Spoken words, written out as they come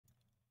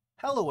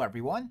Hello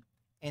everyone!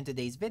 In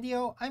today's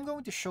video, I'm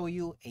going to show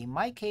you a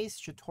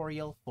Mycase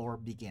tutorial for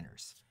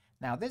beginners.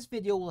 Now this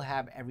video will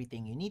have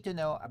everything you need to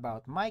know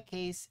about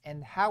Mycase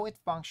and how it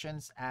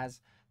functions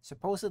as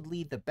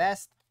supposedly the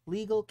best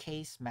legal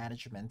case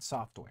management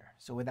software.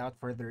 So without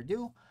further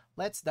ado,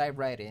 let's dive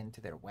right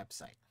into their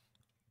website.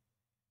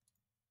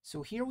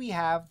 So here we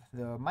have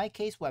the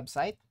Mycase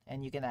website,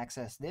 and you can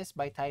access this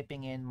by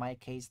typing in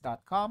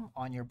mycase.com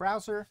on your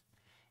browser,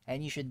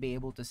 and you should be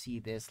able to see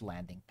this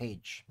landing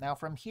page. Now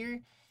from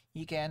here,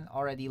 you can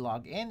already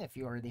log in if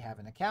you already have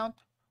an account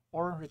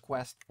or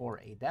request for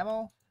a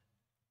demo.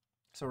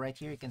 So right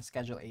here, you can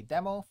schedule a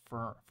demo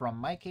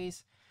from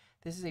Mycase.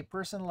 This is a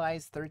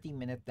personalized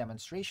 30-minute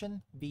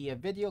demonstration via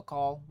video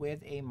call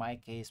with a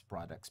Mycase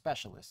product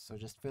specialist. So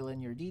just fill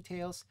in your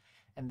details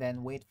and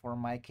then wait for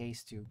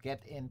Mycase to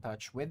get in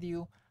touch with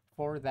you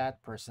for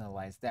that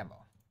personalized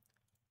demo.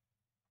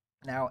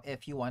 Now,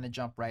 if you want to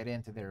jump right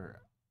into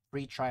their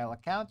free trial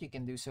account, you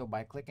can do so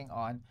by clicking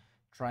on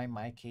Try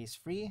Mycase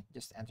Free.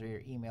 Just enter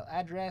your email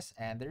address,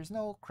 and there's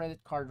no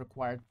credit card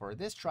required for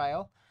this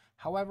trial.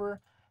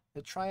 However,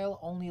 the trial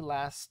only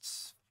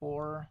lasts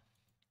for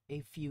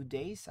a few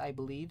days, I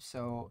believe,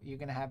 so you're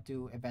going to have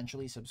to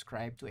eventually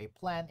subscribe to a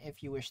plan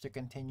if you wish to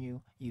continue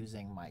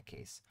using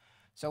Mycase.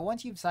 So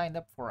once you've signed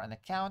up for an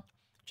account,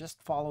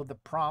 just follow the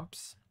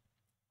prompts,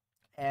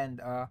 and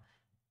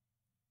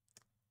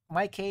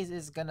Mycase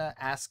is going to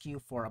ask you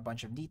for a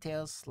bunch of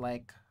details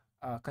like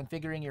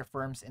configuring your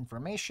firm's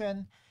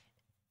information.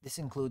 This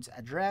includes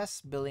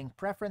address, billing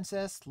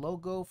preferences,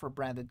 logo for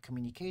branded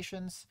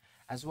communications,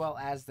 as well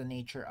as the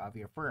nature of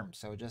your firm.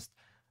 So just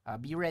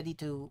be ready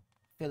to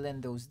fill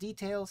in those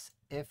details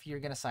if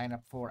you're going to sign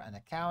up for an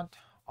account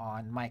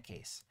on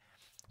Mycase.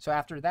 So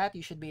after that,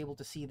 you should be able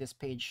to see this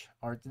page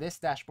or this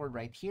dashboard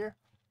right here.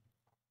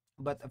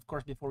 But of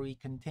course, before we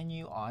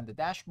continue on the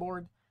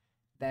dashboard,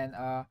 then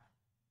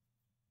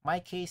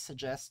Mycase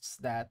suggests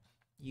that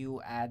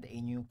you add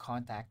a new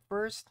contact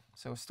first.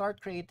 So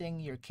start creating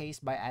your case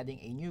by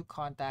adding a new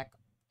contact,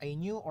 a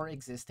new or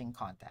existing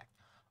contact.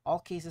 All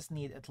cases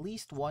need at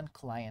least one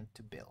client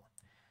to bill.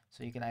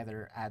 So you can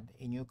either add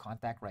a new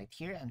contact right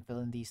here and fill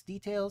in these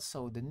details.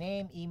 So the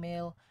name,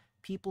 email,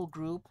 people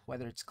group,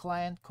 whether it's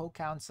client,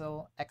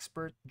 co-counsel,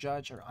 expert,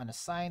 judge, or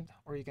unassigned,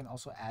 or you can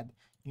also add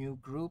new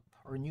group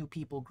or new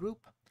people group.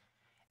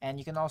 And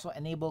you can also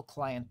enable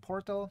client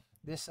portal.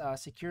 This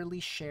securely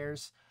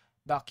shares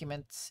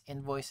documents,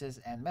 invoices,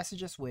 and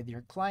messages with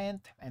your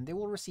client, and they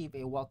will receive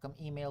a welcome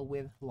email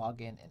with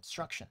login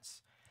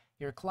instructions.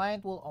 Your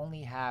client will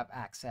only have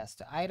access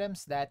to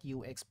items that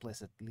you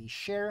explicitly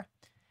share.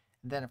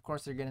 And then, of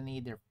course, they're going to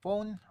need their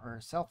phone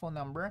or cell phone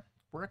number,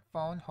 work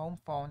phone, home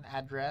phone,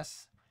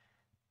 address,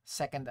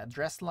 second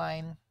address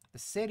line, the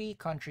city,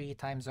 country,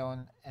 time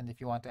zone, and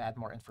if you want to add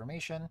more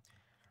information,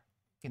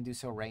 you can do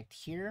so right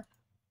here.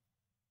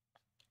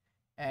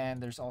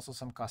 And there's also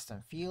some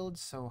custom fields.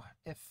 So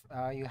if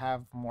you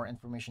have more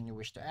information you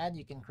wish to add,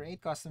 you can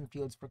create custom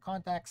fields for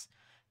contacts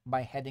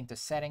by heading to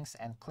settings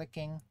and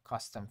clicking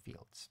custom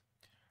fields.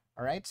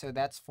 All right, so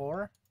that's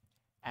for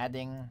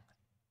adding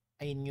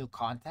a new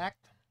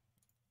contact.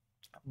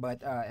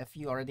 But if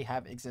you already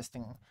have an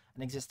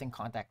existing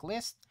contact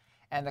list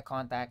and the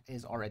contact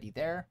is already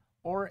there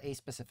or a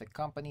specific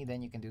company,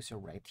 then you can do so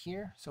right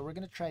here. So we're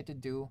going to try to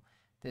do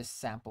this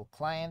sample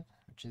client,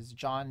 which is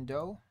John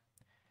Doe.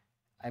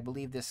 I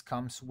believe this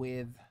comes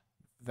with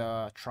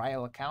the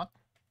trial account.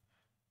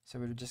 So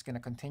we're just going to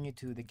continue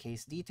to the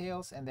case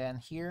details. And then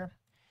here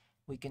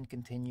we can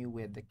continue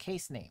with the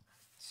case name.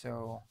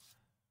 So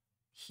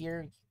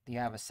here you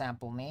have a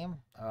sample name.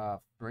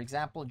 For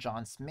example,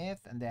 John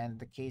Smith. And then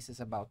the case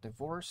is about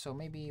divorce. So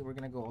maybe we're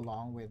going to go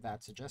along with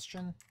that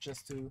suggestion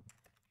just to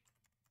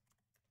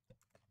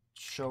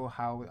show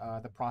how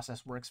the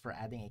process works for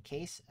adding a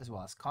case as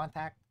well as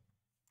contact.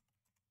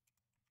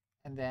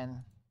 And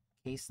then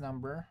case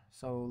number.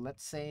 So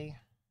let's say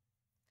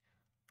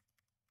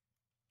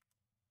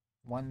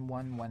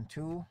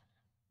 1112,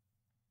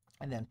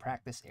 and then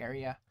practice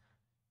area.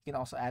 You can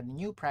also add a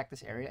new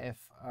practice area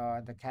if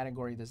the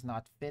category does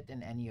not fit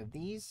in any of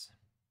these.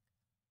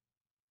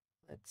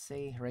 Let's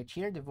say right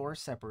here, divorce,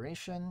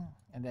 separation,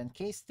 and then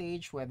case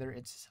stage, whether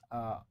it's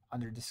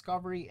under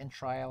discovery, in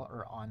trial,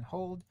 or on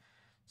hold.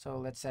 So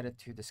let's set it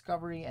to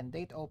discovery, and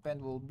date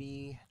opened will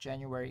be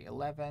January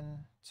 11.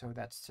 So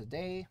that's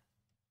today,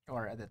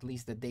 or at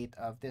least the date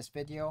of this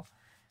video.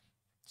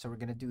 So we're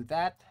going to do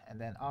that. And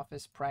then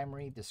office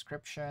primary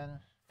description.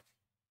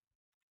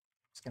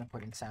 Just going to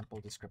put in sample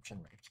description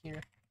right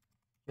here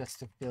just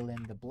to fill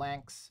in the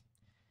blanks.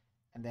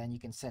 And then you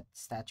can set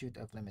statute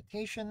of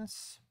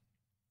limitations.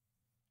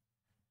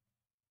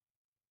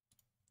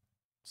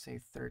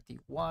 Say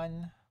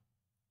 31.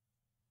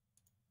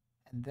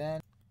 And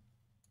then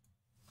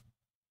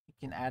you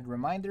can add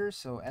reminders.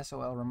 So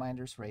SOL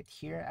reminders right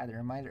here. Add a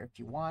reminder if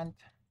you want.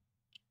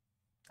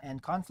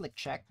 And conflict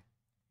check.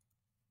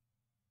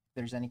 If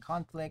there's any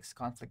conflicts,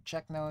 conflict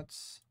check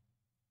notes.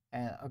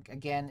 And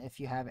again,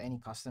 if you have any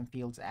custom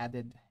fields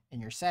added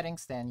in your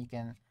settings, then you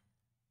can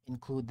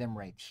include them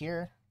right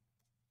here.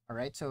 All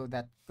right, so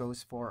that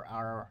goes for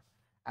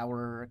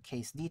our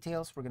case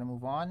details. We're gonna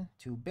move on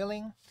to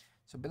billing.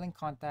 So billing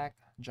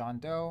contact, John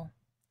Doe,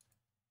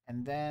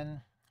 and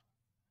then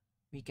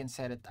we can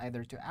set it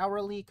either to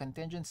hourly,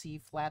 contingency,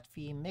 flat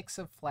fee, mix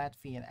of flat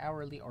fee and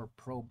hourly, or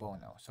pro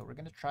bono. So we're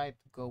gonna try to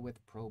go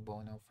with pro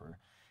bono for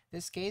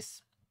this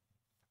case.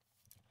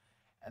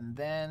 And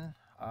then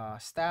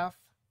staff.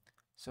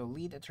 So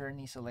lead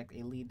attorney, select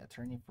a lead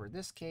attorney for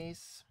this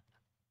case.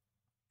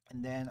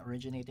 And then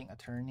originating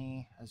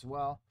attorney as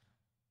well.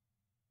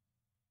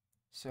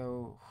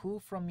 So who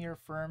from your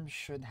firm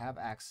should have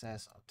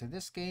access to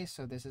this case?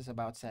 So this is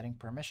about setting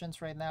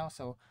permissions right now.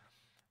 So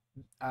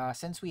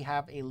since we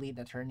have a lead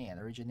attorney and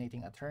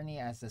originating attorney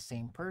as the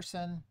same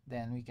person,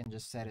 then we can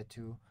just set it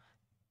to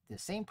the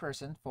same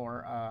person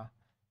for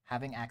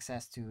having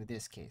access to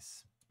this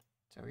case.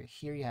 So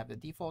here you have the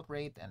default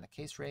rate and the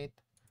case rate.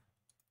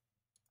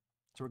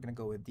 So we're going to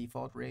go with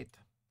default rate.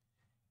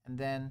 And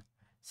then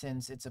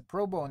since it's a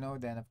pro bono,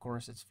 then of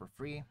course it's for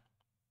free.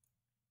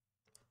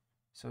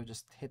 So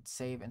just hit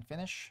save and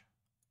finish.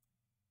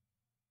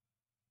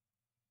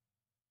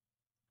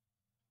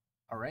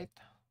 All right.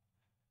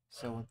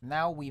 So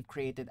now we've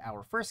created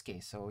our first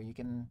case. So you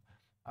can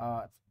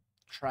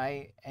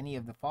try any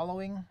of the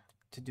following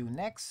to do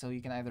next. So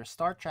you can either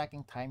start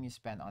tracking time you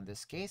spend on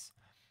this case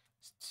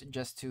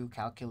just to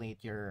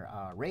calculate your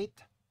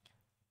rate,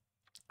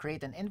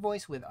 create an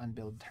invoice with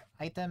unbilled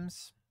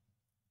items,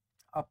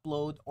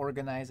 upload,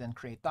 organize, and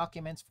create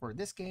documents for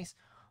this case,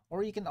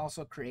 or you can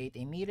also create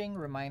a meeting,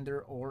 reminder,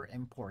 or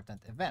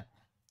important event.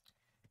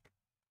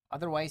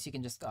 Otherwise, you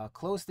can just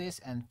close this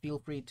and feel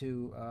free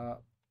to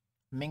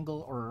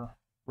mingle, or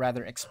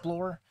rather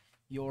explore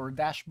your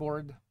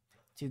dashboard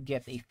to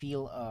get a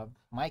feel of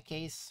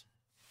Mycase.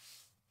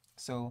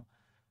 So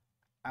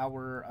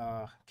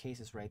our case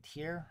is right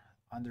here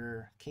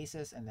under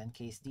cases, and then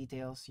case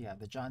details. You have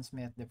the John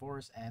Smith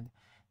divorce and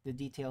the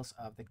details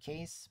of the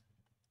case.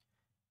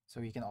 So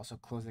you can also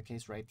close the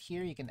case right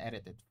here. You can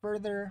edit it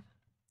further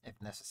if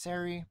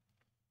necessary.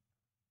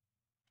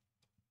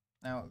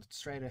 Now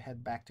let's try to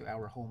head back to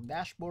our home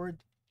dashboard,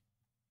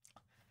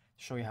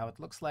 show you how it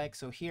looks like.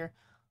 So here,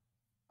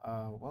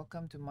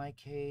 welcome to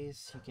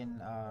Mycase. You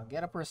can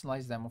get a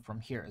personalized demo from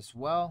here as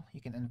well.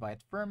 You can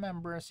invite firm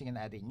members. You can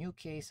add a new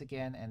case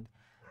again, and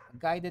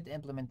guided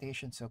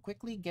implementation. So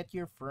quickly get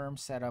your firm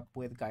set up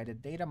with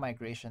guided data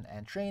migration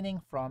and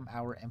training from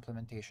our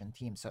implementation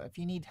team. So if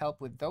you need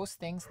help with those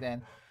things,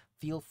 then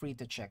feel free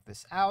to check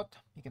this out.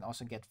 You can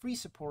also get free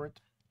support.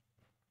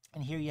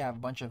 And here you have a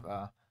bunch of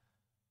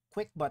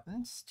quick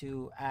buttons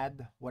to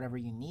add whatever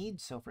you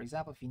need. So for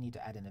example, if you need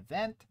to add an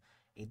event,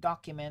 a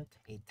document,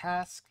 a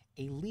task,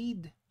 a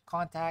lead,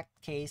 contact,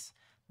 case,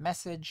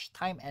 message,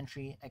 time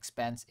entry,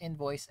 expense,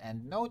 invoice,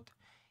 and note,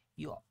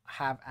 you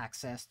have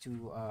access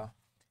to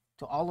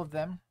all of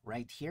them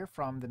right here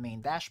from the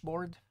main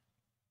dashboard.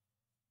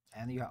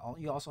 And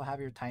you also have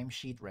your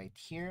timesheet right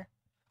here.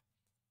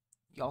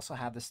 You also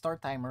have the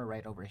start timer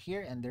right over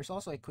here, and there's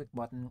also a quick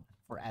button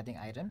for adding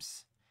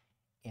items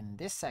in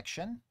this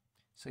section.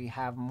 So you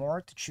have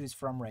more to choose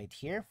from right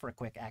here for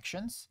quick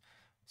actions.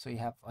 So you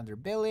have under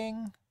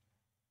billing,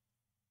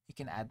 you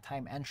can add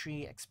time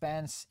entry,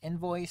 expense,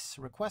 invoice,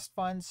 request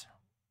funds,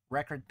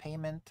 record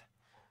payment.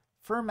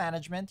 For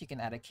management, you can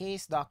add a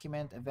case,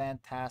 document,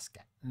 event, task,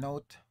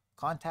 note,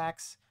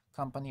 contacts,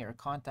 company or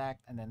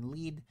contact, and then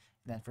lead.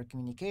 And then for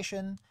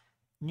communication,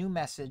 new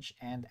message,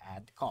 and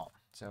add call.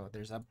 So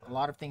there's a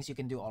lot of things you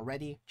can do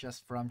already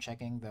just from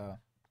checking the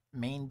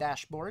main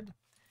dashboard.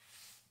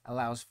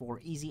 Allows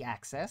for easy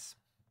access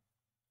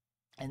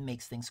and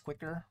makes things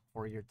quicker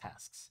for your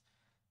tasks.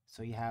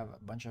 So you have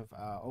a bunch of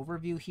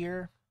overview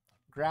here,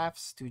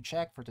 graphs to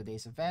check for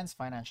today's events,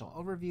 financial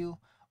overview,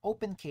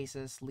 open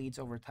cases, leads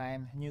over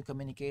time, new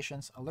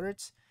communications,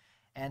 alerts,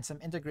 and some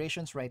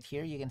integrations right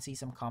here. You can see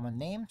some common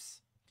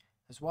names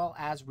as well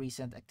as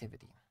recent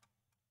activity.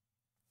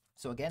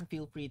 So again,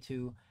 feel free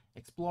to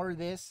explore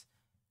this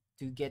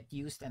to get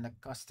used and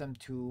accustomed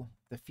to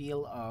the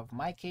feel of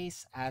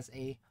Mycase as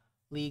a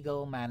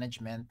legal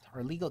management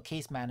or legal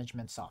case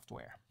management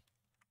software.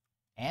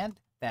 And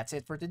that's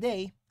it for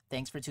today.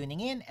 Thanks for tuning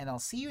in, and I'll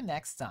see you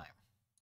next time.